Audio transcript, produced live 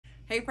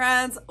Hey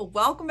friends,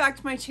 welcome back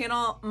to my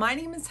channel. My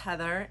name is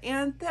Heather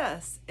and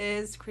this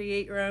is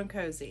Create Your Own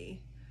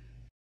Cozy.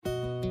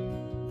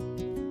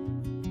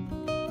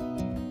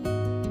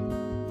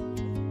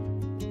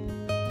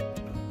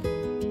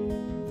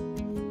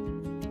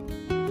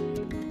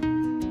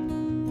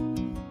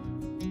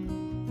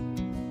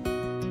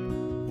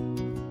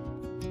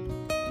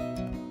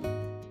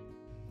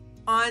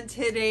 On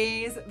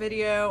today's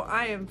video,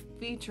 I am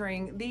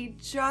featuring the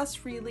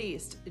just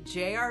released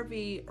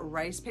JRV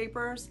rice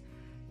papers.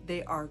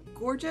 They are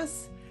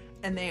gorgeous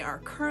and they are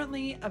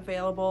currently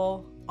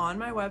available on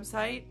my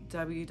website,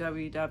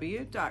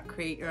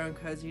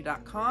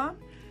 www.createyourowncozy.com,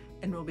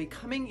 and will be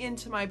coming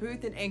into my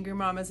booth at Angry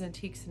Mama's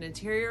Antiques and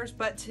Interiors.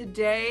 But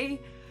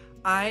today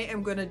I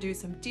am going to do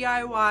some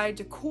DIY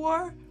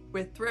decor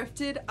with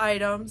thrifted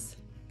items.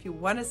 If you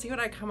want to see what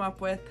I come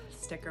up with,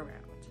 stick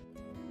around.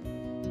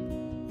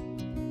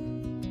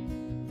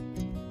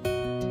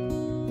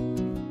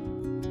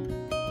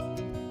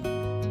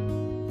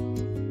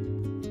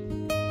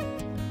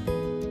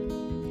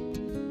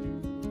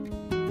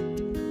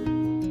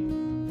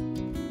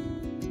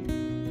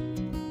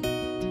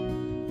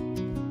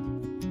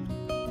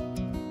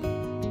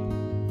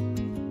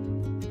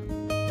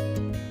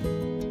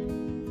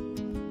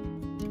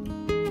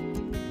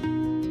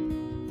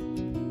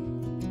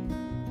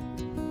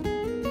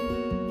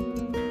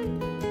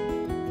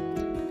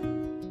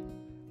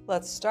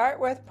 Let's start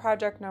with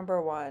project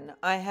number one.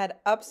 I had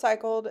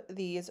upcycled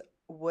these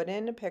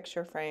wooden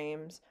picture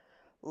frames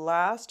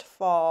last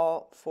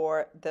fall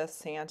for the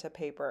Santa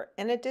paper,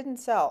 and it didn't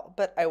sell,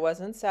 but I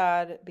wasn't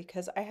sad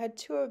because I had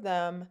two of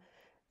them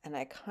and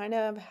I kind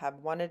of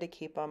have wanted to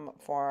keep them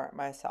for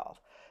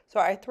myself. So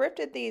I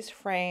thrifted these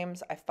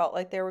frames. I felt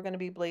like they were going to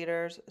be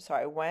bleeders, so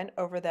I went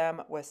over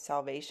them with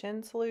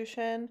Salvation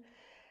Solution.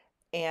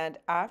 And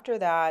after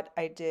that,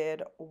 I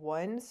did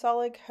one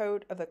solid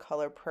coat of the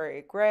color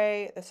Prairie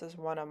Gray. This is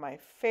one of my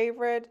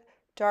favorite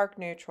dark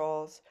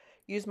neutrals.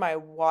 Use my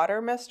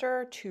water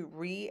mister to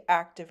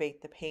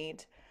reactivate the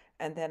paint.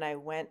 And then I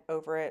went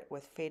over it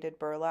with faded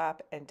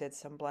burlap and did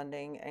some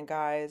blending. And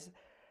guys,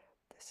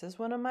 this is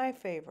one of my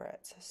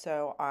favorites.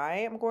 So I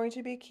am going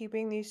to be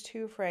keeping these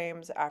two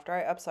frames after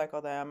I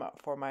upcycle them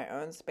for my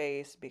own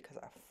space because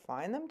I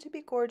find them to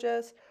be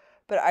gorgeous.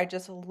 But I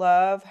just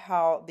love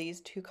how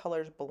these two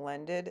colors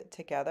blended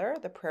together,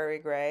 the Prairie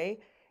Gray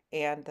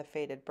and the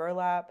faded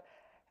burlap.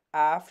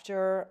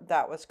 After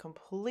that was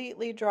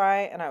completely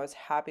dry and I was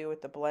happy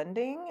with the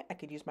blending, I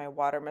could use my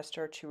water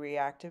mister to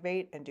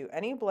reactivate and do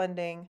any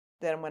blending.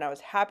 Then when I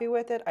was happy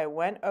with it, I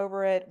went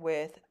over it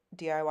with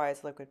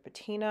DIY's liquid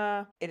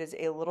patina. It is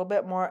a little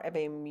bit more of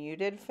a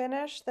muted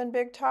finish than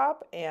Big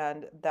Top,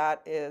 and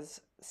that is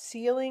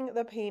sealing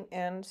the paint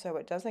in so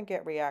it doesn't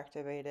get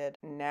reactivated.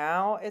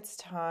 Now it's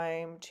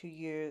time to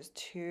use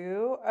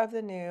two of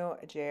the new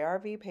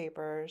JRV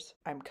papers.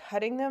 I'm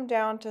cutting them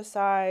down to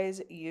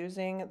size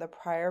using the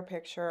prior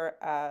picture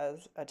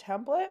as a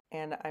template,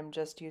 and I'm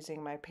just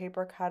using my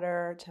paper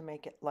cutter to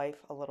make it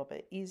life a little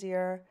bit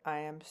easier. I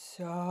am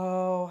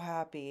so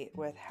happy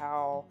with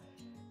how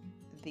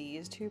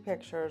these two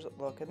pictures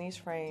look in these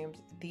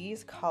frames.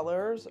 These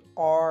colors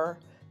are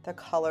the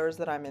colors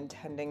that I'm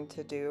intending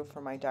to do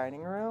for my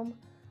dining room.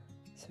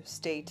 So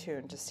stay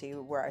tuned to see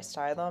where I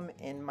style them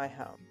in my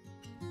home.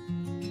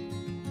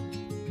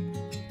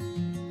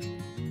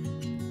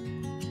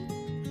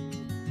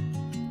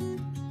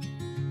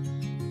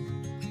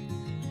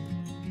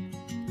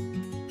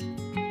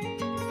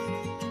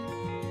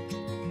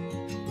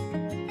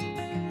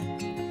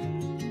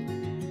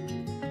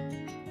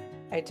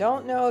 I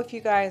don't know if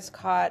you guys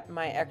caught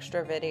my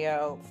extra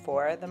video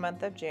for the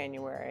month of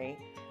January,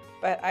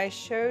 but I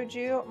showed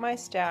you my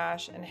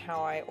stash and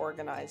how I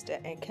organized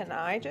it. And can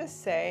I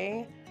just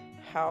say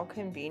how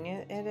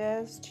convenient it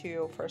is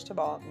to, first of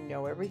all,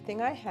 know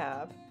everything I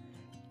have,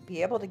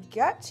 be able to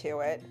get to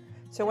it.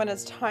 So when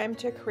it's time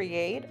to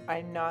create,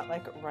 I'm not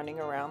like running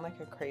around like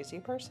a crazy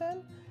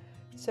person.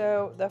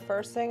 So the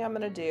first thing I'm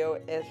going to do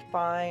is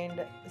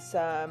find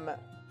some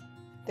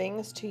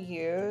things to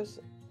use.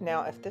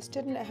 Now, if this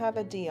didn't have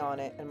a D on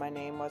it and my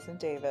name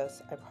wasn't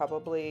Davis, I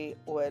probably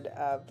would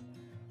have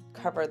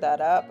covered that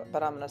up,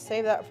 but I'm going to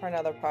save that for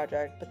another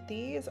project. But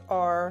these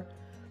are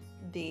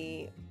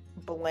the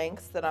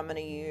blanks that I'm going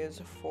to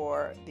use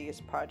for these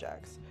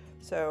projects.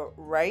 So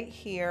right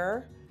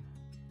here,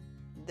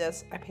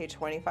 this I paid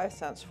 25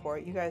 cents for.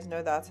 You guys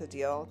know that's a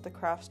deal. At the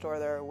craft store,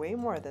 they're way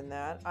more than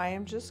that. I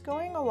am just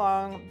going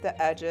along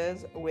the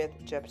edges with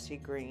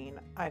Gypsy Green.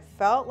 I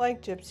felt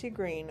like Gypsy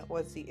Green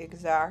was the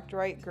exact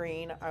right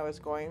green I was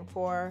going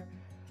for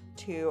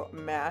to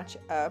match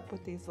up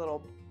with these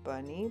little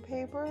bunny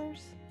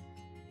papers.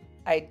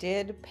 I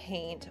did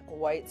paint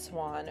white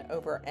Swan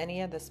over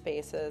any of the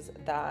spaces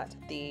that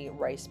the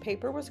rice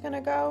paper was going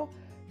to go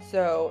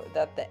so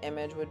that the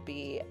image would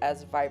be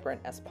as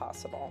vibrant as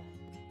possible.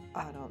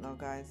 I don't know,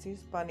 guys,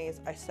 these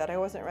bunnies, I said I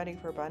wasn't ready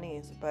for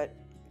bunnies, but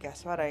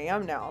guess what, I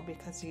am now,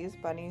 because these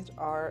bunnies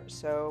are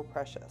so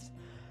precious.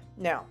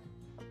 Now,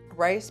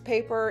 rice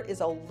paper is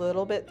a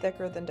little bit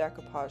thicker than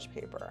decoupage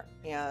paper,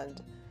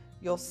 and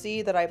You'll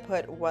see that I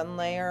put one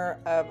layer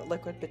of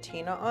liquid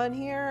patina on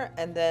here,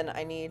 and then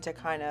I need to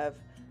kind of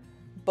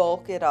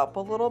bulk it up a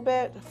little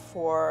bit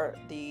for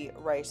the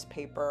rice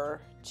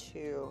paper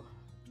to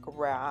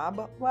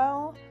grab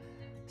well.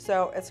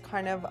 So it's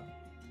kind of,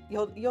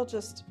 you'll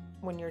just,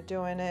 when you're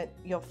doing it,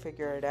 you'll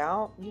figure it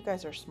out. You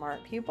guys are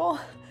smart people.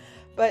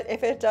 But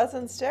if it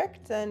doesn't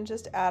stick, then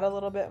just add a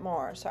little bit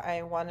more. So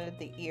I wanted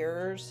the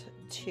ears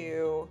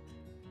to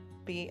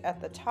be at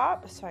the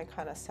top, so I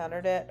kind of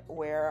centered it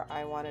where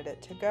I wanted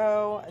it to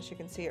go. As you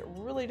can see, it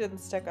really didn't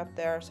stick up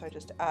there, so I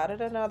just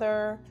added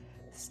another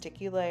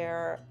sticky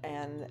layer,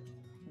 and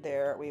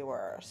there we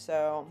were.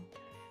 So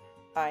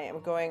I am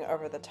going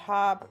over the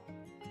top.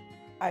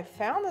 I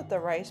found that the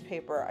rice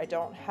paper, I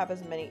don't have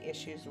as many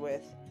issues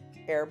with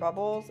air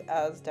bubbles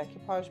as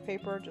decoupage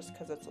paper, just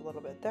because it's a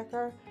little bit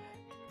thicker.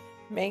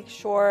 Make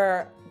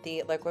sure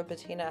the liquid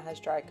patina has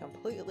dried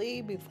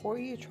completely before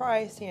you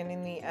try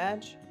sanding the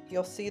edge.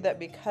 You'll see that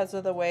because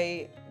of the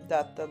way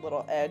that the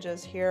little edge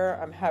is here,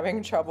 I'm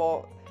having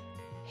trouble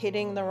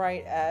hitting the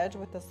right edge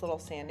with this little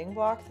sanding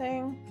block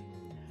thing.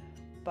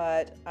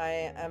 But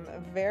I am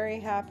very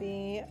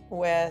happy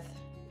with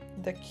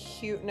the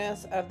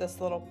cuteness of this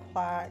little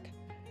plaque.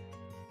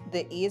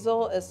 The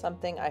easel is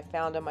something I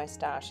found in my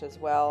stash as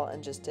well,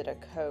 and just did a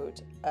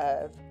coat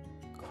of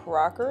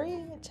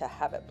crockery to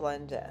have it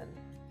blend in.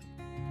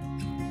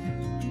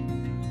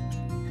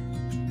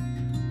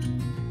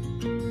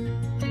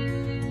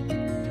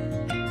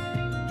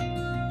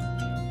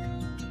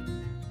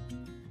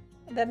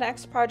 The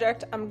next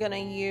project, I'm going to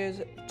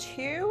use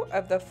 2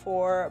 of the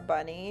 4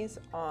 bunnies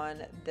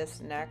on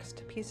this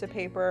next piece of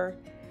paper.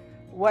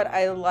 What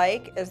I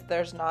like is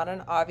there's not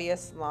an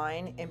obvious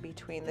line in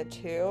between the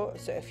two,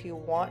 so if you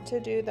want to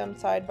do them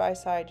side by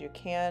side, you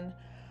can.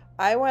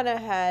 I went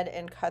ahead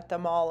and cut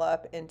them all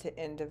up into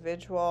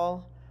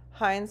individual.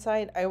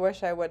 Hindsight, I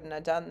wish I wouldn't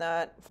have done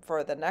that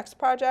for the next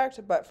project,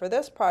 but for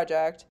this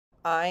project,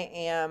 I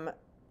am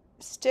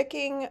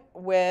sticking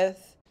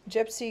with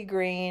Gypsy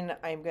Green.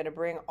 I'm going to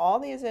bring all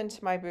these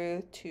into my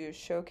booth to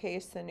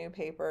showcase the new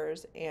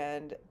papers,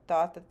 and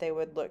thought that they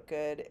would look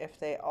good if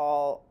they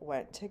all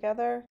went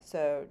together.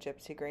 So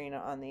Gypsy Green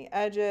on the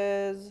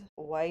edges,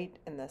 white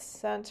in the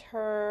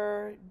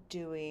center,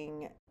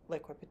 doing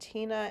liquid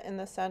patina in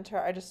the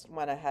center. I just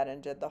went ahead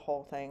and did the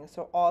whole thing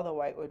so all the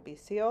white would be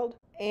sealed.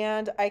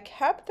 And I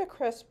kept the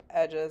crisp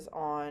edges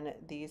on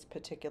these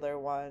particular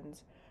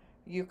ones.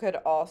 You could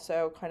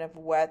also kind of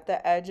wet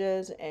the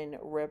edges and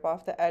rip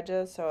off the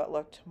edges so it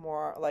looked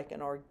more like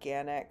an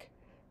organic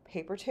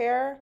paper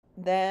tear.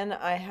 Then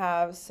I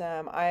have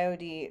some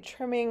IOD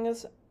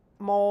trimmings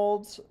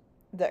molds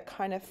that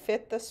kind of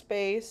fit the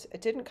space.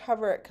 It didn't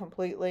cover it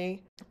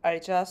completely. I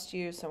just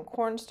used some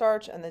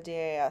cornstarch and the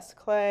DAS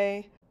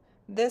clay.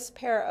 This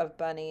pair of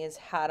bunnies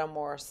had a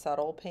more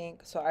subtle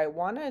pink, so I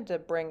wanted to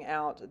bring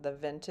out the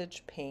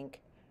vintage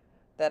pink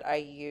that I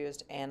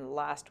used in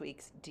last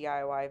week's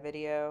DIY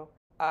video.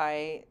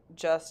 I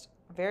just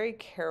very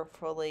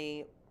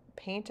carefully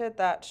painted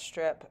that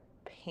strip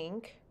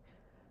pink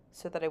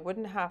so that I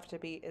wouldn't have to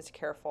be as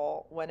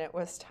careful when it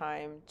was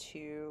time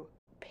to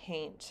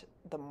paint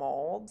the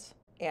molds.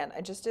 And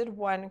I just did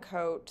one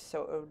coat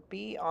so it would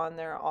be on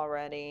there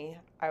already.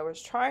 I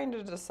was trying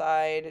to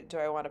decide, do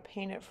I want to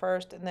paint it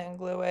first and then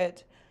glue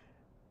it,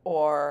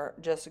 or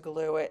just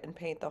glue it and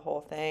paint the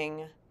whole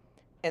thing?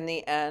 In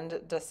the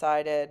end,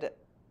 decided,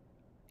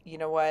 you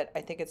know what, I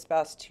think it's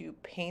best to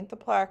paint the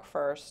plaque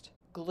first,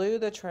 glue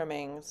the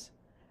trimmings,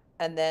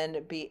 and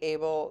then be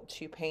able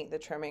to paint the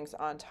trimmings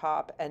on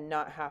top and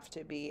not have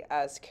to be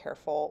as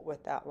careful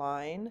with that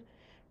line.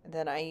 And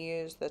then I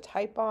used the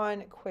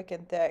TIghtbond Quick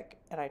and Thick,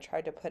 and I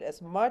tried to put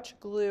as much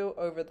glue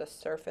over the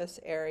surface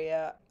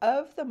area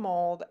of the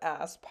mold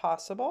as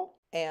possible,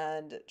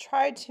 and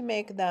tried to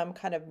make them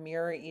kind of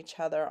mirror each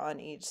other on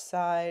each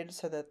side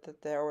so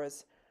that there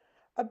was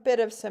a bit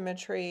of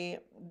symmetry.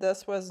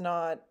 This was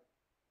not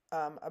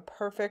a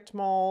perfect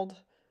mold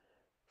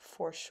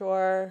for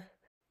sure,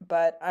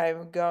 but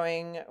I'm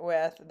going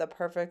with the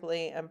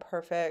perfectly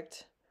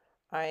imperfect.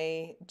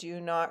 I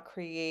do not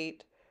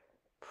create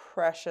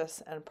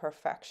precious and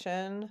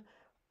perfection.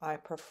 I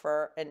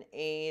prefer an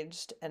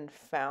aged and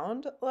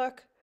found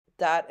look.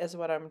 That is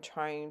what I'm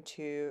trying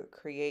to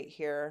create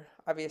here.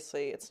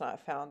 Obviously, it's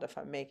not found if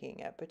I'm making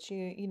it, but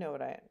you know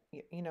what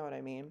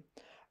I mean.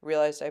 I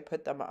realized I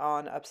put them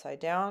on upside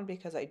down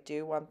because I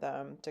do want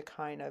them to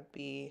kind of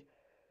be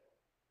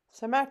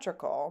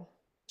symmetrical,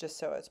 just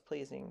so it's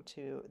pleasing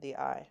to the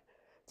eye.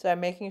 So I'm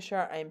making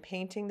sure I'm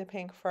painting the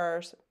pink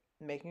first,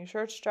 making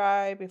sure it's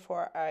dry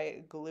before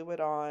I glue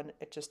it on.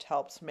 It just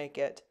helps make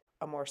it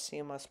a more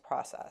seamless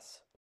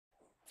process.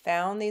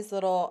 Found these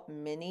little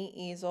mini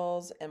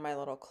easels in my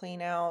little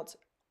clean out.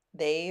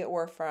 They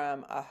were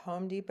from a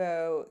Home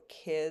Depot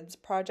kids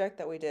project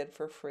that we did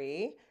for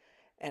free,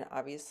 and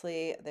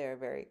obviously they're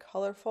very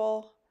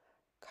colorful.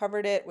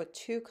 Covered it with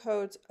 2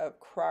 coats of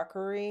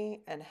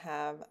crockery and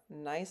have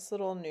nice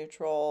little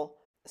neutral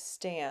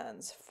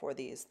stands for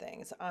these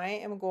things. I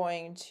am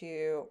going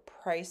to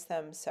price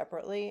them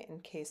separately in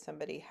case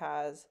somebody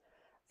has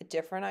a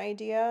different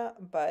idea,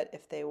 but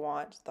if they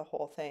want the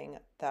whole thing,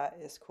 that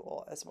is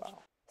cool as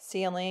well.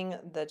 Sealing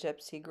the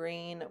Gypsy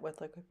Green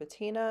with liquid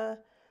patina,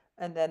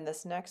 and then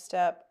this next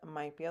step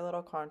might be a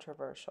little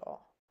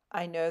controversial.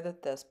 I know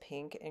that this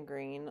pink and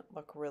green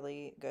look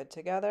really good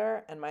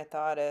together, and my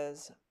thought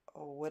is,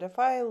 what if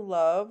I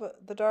love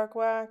the dark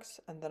wax?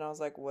 And then I was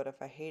like, what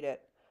if I hate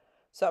it?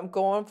 So I'm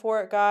going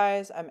for it,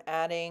 guys. I'm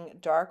adding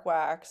dark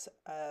wax.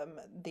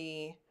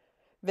 The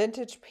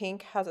vintage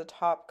pink has a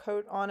top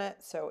coat on it,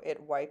 so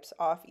it wipes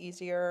off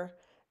easier.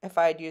 If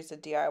I had used a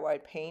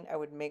DIY paint, I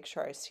would make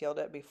sure I sealed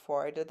it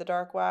before I did the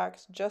dark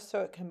wax, just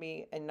so it can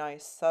be a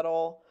nice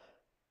subtle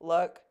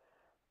look.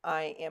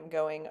 I am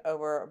going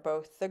over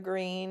both the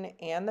green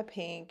and the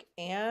pink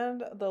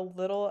and the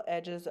little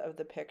edges of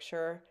the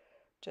picture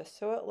just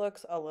so it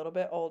looks a little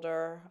bit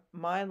older.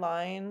 My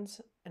lines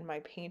and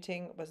my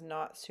painting was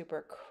not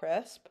super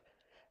crisp,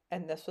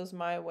 and this was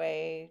my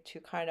way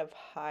to kind of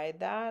hide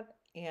that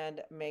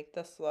and make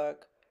this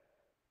look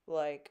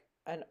like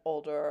an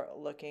older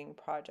looking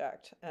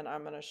project. And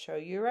I'm going to show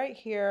you right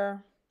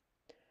here.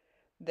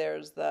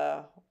 There's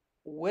the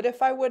what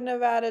if I wouldn't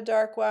have added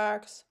dark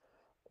wax?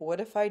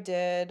 What if I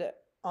did?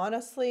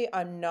 Honestly,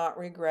 I'm not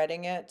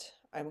regretting it.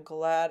 I'm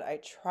glad I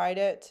tried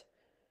it.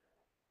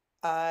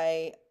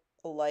 I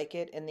like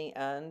it in the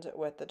end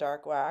with the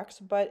dark wax,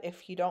 but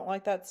if you don't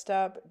like that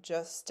step,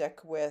 just stick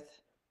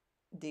with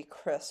the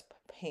crisp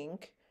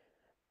pink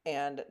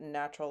and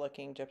natural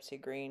looking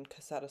gypsy green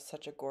because that is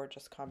such a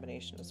gorgeous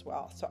combination as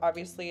well. So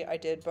obviously I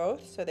did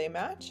both so they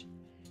match.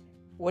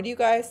 What do you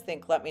guys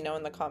think? Let me know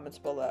in the comments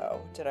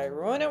below. Did I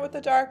ruin it with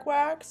the dark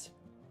wax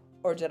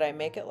or did I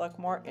make it look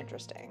more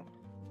interesting?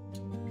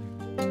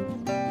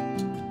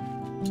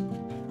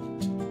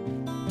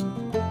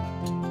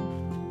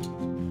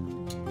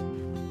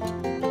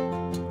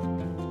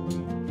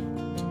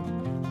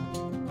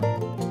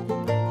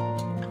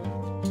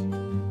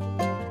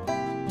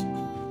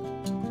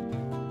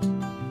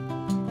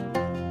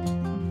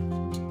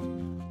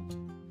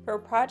 For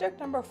project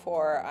number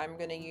 4, I'm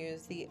going to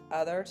use the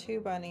other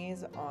 2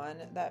 bunnies on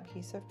that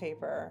piece of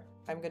paper.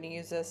 I'm going to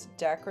use this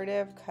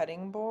decorative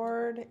cutting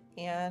board,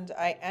 and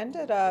I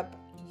ended up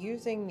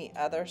using the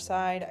other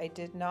side. I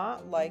did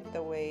not like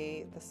the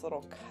way this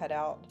little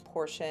cutout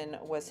portion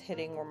was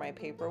hitting where my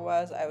paper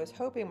was. I was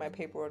hoping my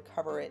paper would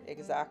cover it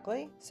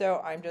exactly.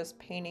 So I'm just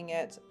painting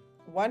it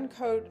 1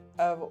 coat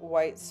of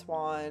white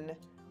Swan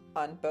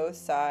on both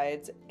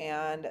sides,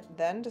 and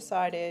then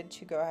decided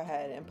to go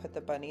ahead and put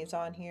the bunnies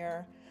on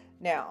here.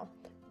 Now,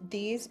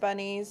 these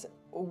bunnies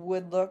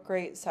would look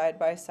great side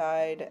by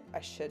side. I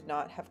should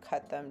not have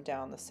cut them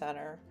down the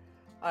center.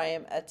 I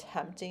am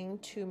attempting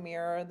to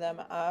mirror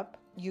them up.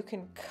 You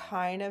can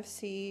kind of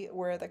see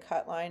where the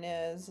cut line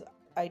is.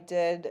 I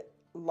did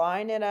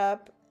line it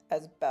up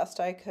as best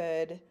I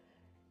could.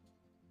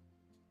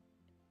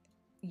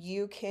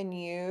 You can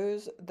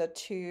use the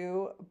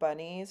 2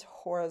 bunnies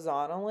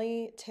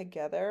horizontally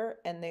together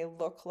and they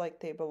look like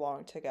they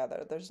belong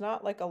together. There's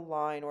not like a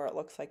line where it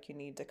looks like you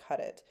need to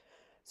cut it.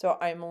 So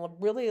I'm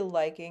really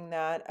liking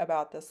that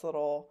about this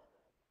little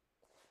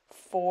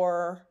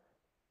 4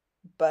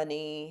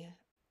 bunny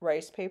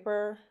rice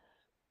paper.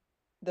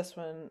 This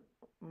one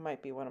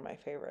might be one of my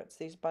favorites.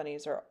 These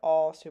bunnies are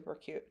all super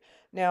cute.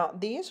 Now,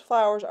 these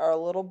flowers are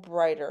a little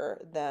brighter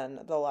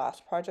than the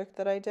last project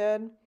that I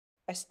did.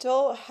 I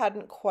still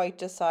hadn't quite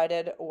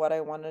decided what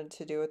I wanted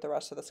to do with the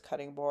rest of this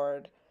cutting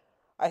board.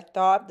 I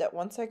thought that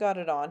once I got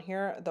it on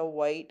here, the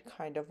white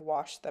kind of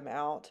washed them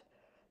out.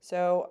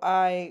 So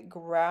I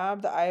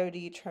grabbed the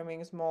IOD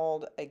trimmings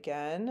mold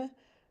again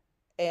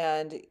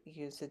and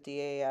used the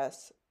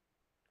DAS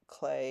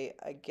clay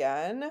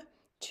again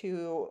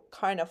to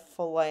kind of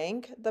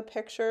flank the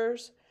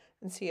pictures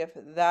and see if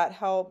that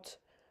helped.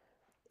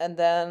 And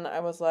then I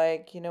was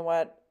like, you know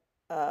what?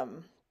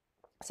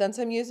 Since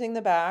I'm using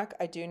the back,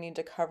 I do need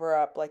to cover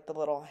up like the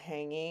little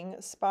hanging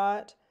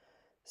spot.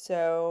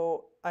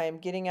 So I am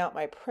getting out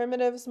my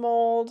primitives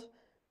mold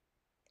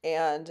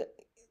and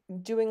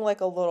doing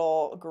like a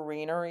little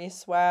greenery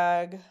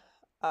swag.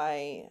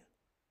 I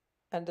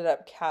ended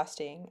up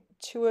casting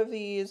 2 of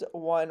these.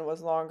 One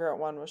was longer,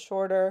 one was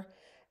shorter.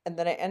 And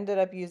then I ended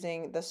up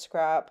using the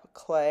scrap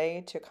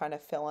clay to kind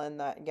of fill in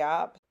that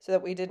gap so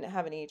that we didn't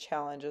have any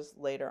challenges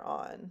later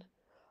on.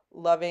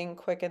 Loving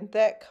quick and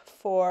thick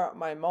for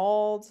my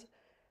molds.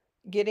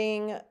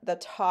 Getting the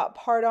top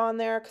part on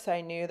there because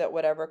I knew that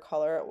whatever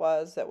color it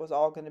was, that was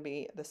all going to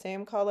be the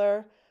same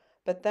color.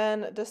 But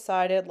then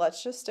decided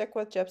let's just stick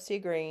with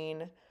Gypsy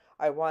Green.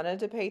 I wanted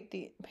to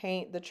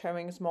paint the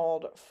trimmings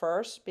mold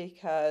first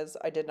because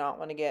I did not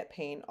want to get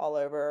paint all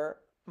over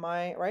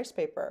my rice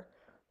paper.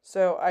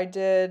 So I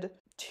did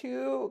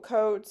 2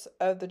 coats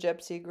of the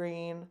Gypsy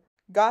Green,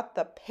 got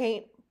the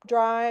paint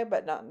dry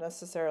but not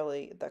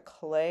necessarily the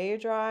clay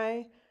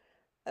dry,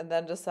 and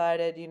then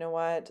decided, you know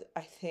what,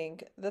 I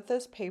think that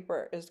this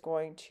paper is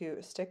going to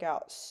stick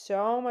out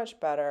so much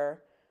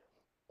better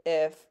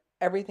if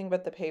everything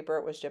but the paper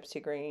was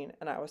Gypsy Green,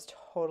 and I was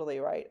totally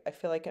right. I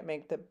feel like it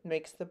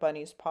makes the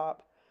bunnies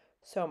pop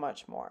so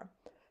much more.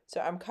 So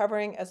I'm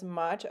covering as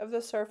much of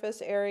the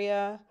surface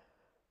area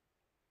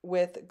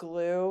with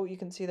glue. You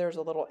can see there's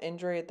a little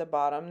injury at the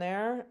bottom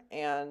there,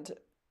 and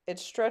it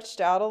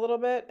stretched out a little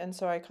bit, and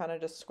so I kind of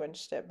just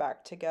squinched it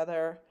back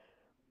together.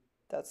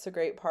 That's the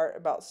great part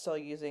about still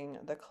using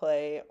the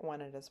clay when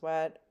it is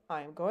wet.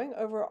 I'm going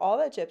over all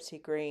that Gypsy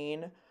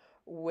Green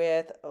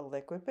with a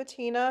liquid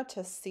patina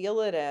to seal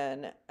it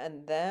in,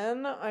 and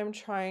then I'm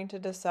trying to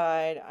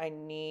decide I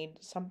need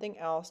something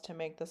else to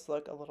make this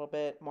look a little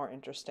bit more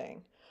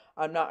interesting.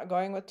 I'm not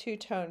going with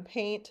two-tone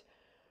paint,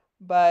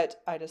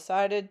 but I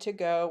decided to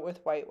go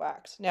with white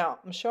wax. Now,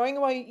 I'm showing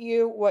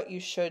you what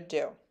you should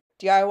do.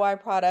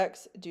 DIY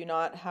products do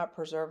not have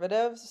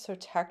preservatives, so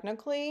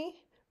technically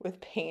with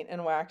paint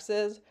and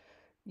waxes,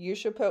 you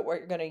should put what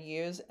you're going to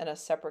use in a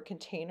separate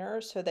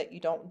container so that you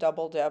don't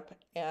double dip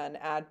and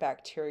add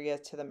bacteria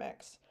to the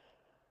mix.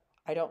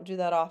 I don't do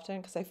that often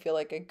because I feel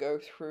like I go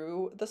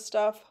through the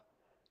stuff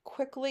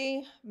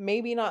quickly,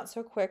 maybe not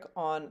so quick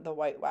on the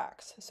white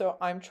wax. So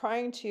I'm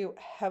trying to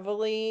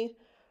heavily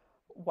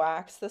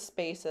wax the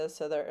spaces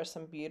so there is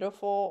some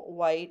beautiful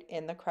white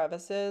in the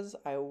crevices.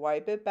 I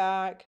wipe it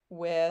back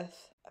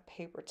with a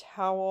paper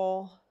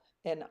towel,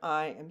 and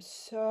I am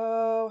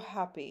so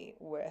happy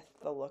with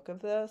the look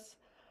of this.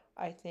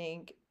 I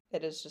think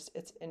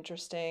it's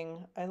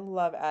interesting. I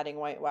love adding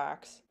white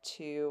wax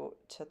to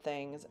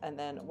things and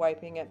then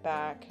wiping it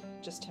back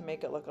just to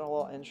make it look a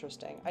little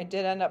interesting. I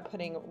did end up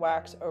putting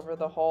wax over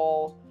the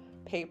whole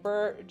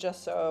paper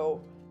just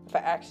so if I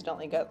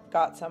accidentally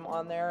got some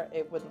on there,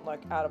 it wouldn't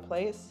look out of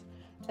place.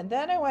 And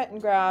then I went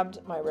and grabbed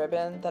my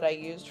ribbon that I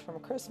used from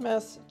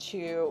Christmas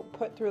to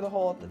put through the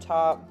hole at the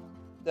top.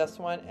 This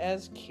one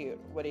is cute.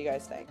 What do you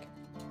guys think?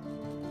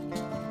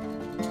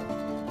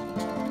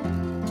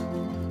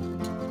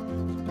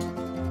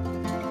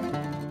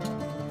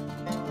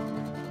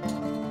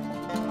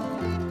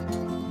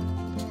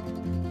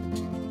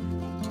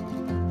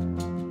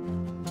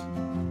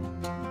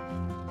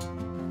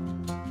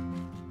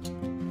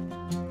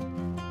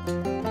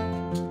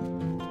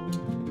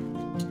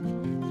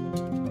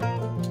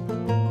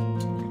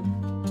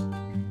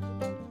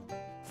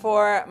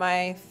 For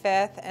my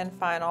fifth and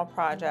final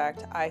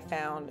project, I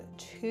found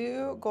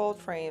 2 gold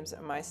frames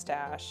in my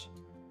stash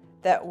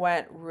that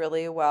went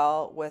really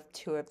well with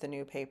 2 of the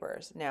new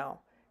papers.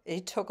 Now,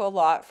 it took a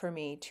lot for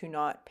me to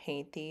not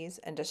paint these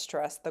and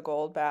distress the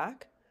gold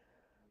back.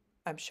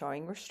 I'm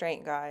showing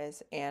restraint,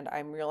 guys, and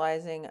I'm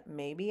realizing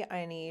maybe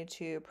I need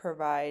to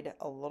provide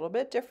a little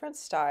bit different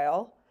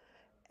style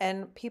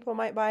and people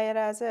might buy it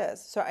as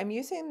is. So I'm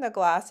using the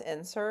glass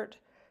insert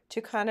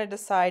to kind of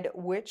decide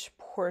which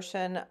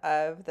portion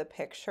of the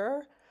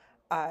picture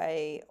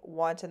I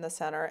want in the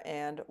center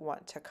and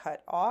want to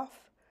cut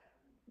off.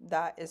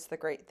 That is the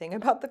great thing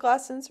about the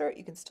glass insert.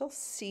 You can still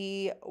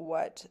see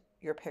what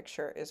your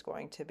picture is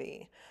going to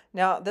be.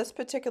 Now, this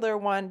particular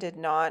one did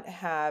not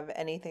have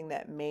anything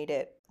that made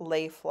it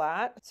lay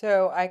flat.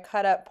 So I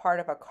cut up part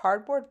of a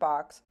cardboard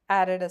box,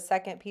 added a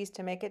second piece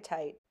to make it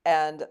tight,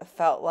 and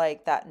felt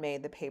like that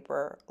made the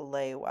paper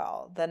lay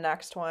well. The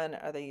next one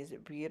are these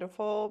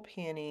beautiful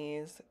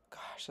peonies.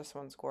 Gosh, this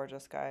one's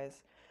gorgeous,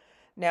 guys.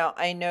 Now,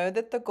 I know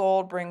that the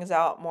gold brings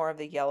out more of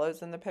the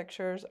yellows in the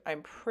pictures.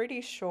 I'm pretty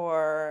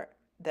sure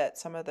that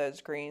some of those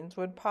greens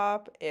would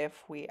pop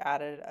if we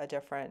added a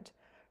different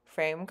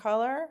frame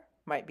color.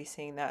 Might be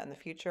seeing that in the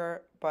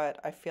future, but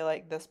I feel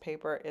like this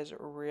paper is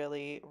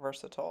really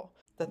versatile.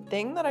 The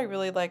thing that I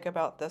really like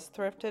about this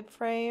thrifted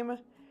frame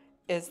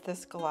is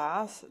this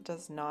glass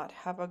does not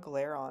have a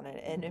glare on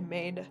it, and it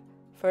made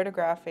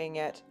photographing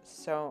it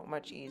so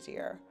much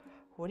easier.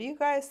 What do you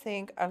guys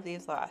think of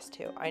these last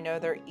 2? I know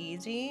they're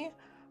easy,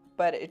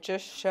 but it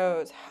just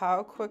shows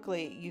how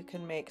quickly you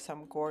can make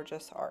some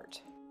gorgeous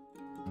art.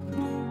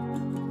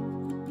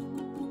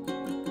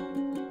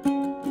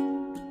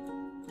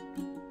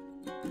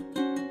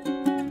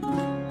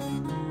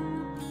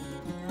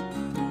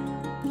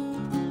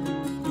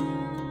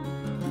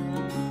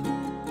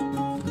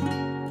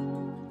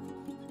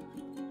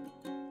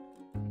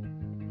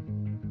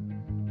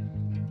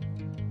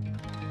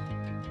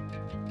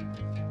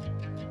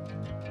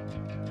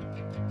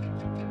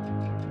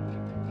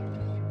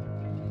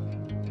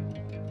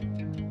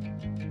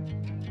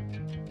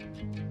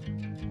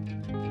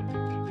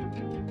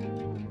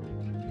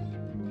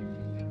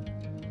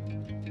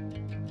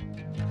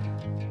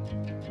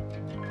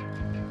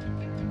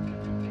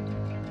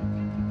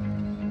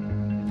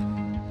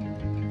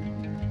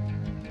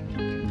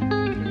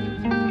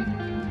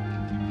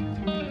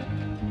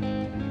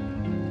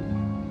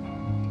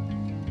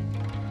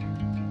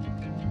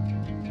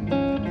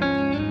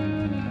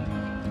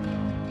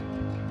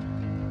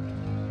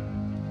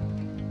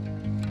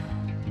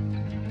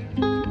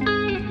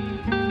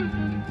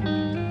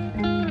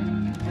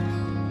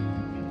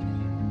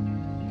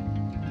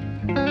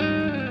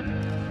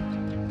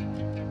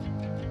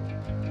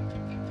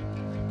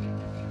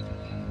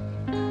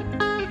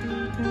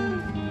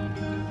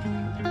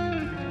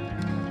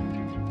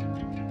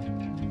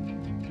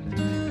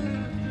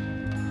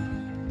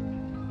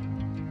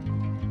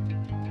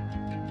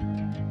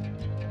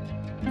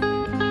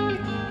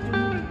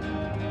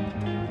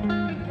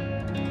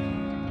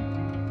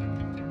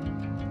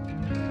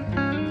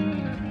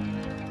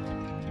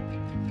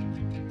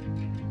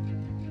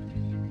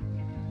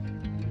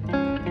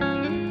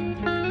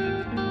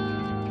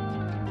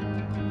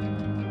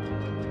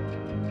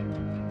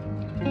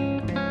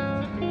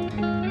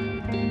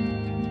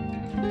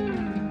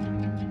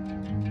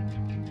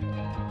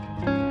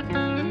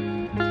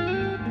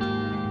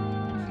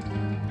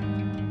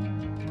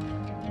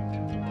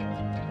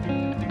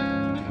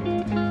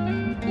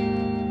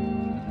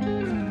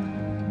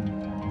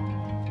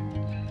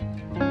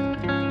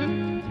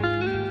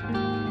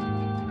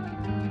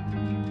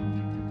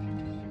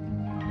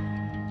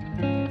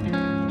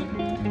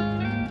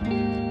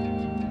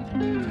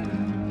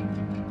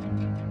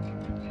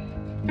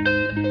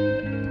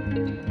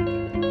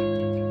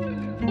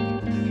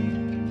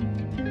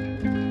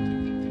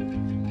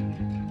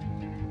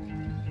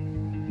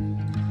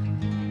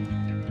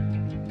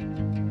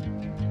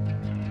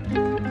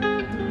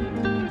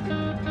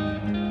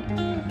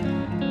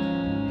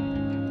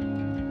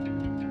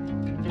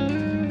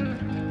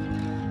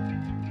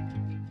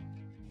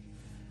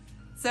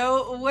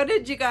 So what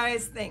did you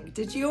guys think?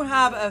 Did you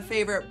have a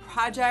favorite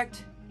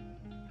project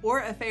or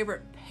a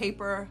favorite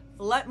paper?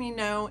 Let me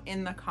know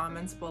in the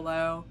comments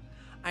below.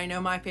 I know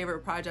my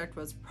favorite project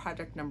was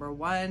project number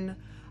 1.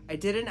 I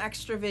did an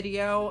extra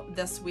video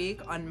this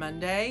week on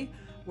Monday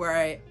where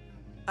I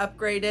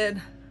upgraded,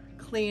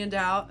 cleaned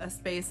out a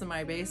space in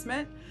my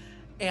basement,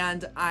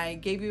 and I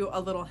gave you a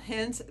little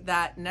hint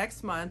that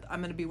next month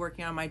I'm going to be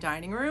working on my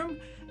dining room,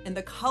 and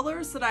the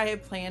colors that I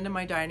have planned in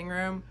my dining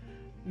room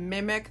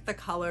mimic the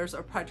colors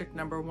of project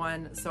number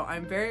 1. So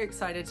I'm very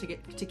excited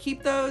to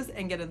keep those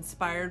and get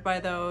inspired by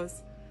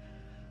those.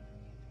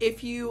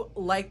 If you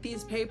like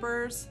these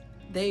papers,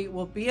 they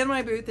will be in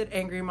my booth at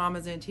Angry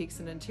Mama's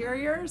Antiques and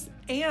Interiors,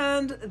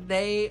 and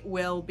they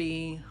will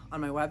be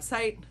on my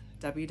website,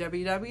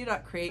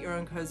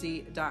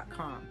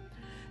 www.createyourowncozy.com.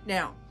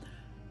 Now,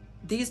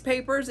 these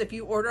papers, if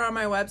you order on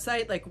my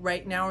website, like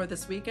right now or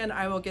this weekend,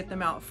 I will get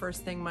them out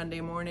first thing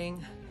Monday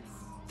morning.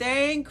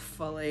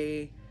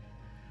 Thankfully,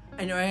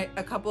 I know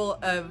a couple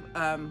of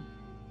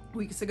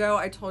weeks ago,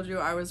 I told you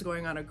I was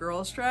going on a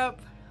girls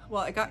trip.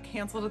 Well, it got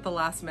canceled at the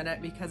last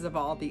minute because of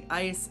all the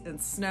ice and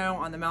snow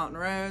on the mountain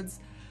roads,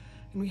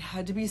 and we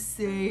had to be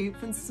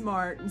safe and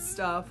smart and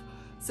stuff.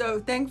 So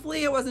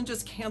thankfully it wasn't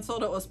just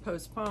canceled, it was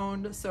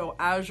postponed. So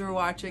as you're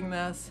watching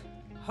this,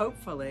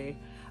 hopefully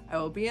I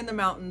will be in the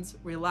mountains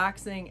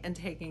relaxing and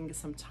taking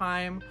some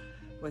time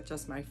with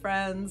just my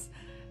friends,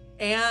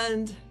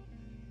 and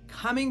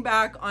coming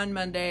back on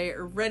Monday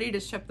ready to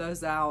ship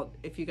those out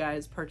if you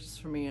guys purchase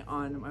from me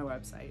on my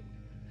website.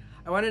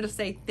 I wanted to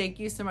say thank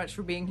you so much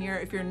for being here.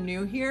 If you're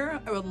new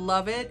here, I would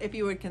love it if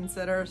you would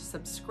consider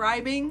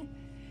subscribing,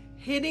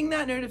 hitting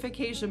that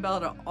notification bell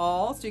to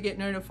all so you get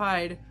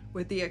notified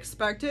with the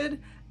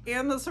expected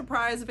and the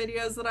surprise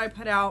videos that I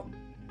put out,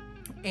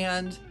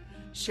 and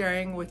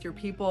sharing with your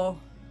people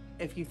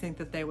if you think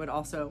that they would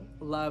also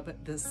love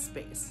this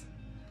space.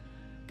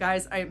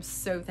 Guys, I am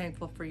so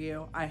thankful for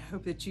you. I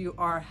hope that you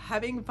are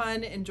having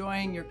fun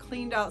enjoying your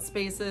cleaned out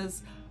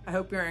spaces. I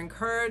hope you're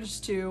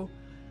encouraged to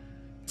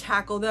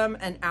tackle them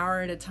an hour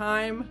at a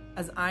time,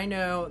 as I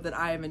know that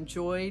I have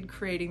enjoyed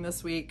creating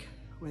this week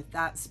with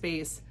that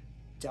space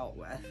dealt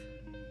with.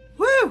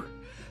 Woo!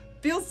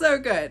 Feels so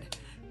good.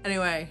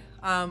 Anyway,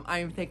 I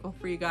am thankful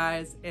for you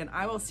guys, and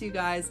I will see you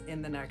guys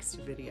in the next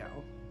video.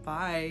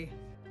 Bye.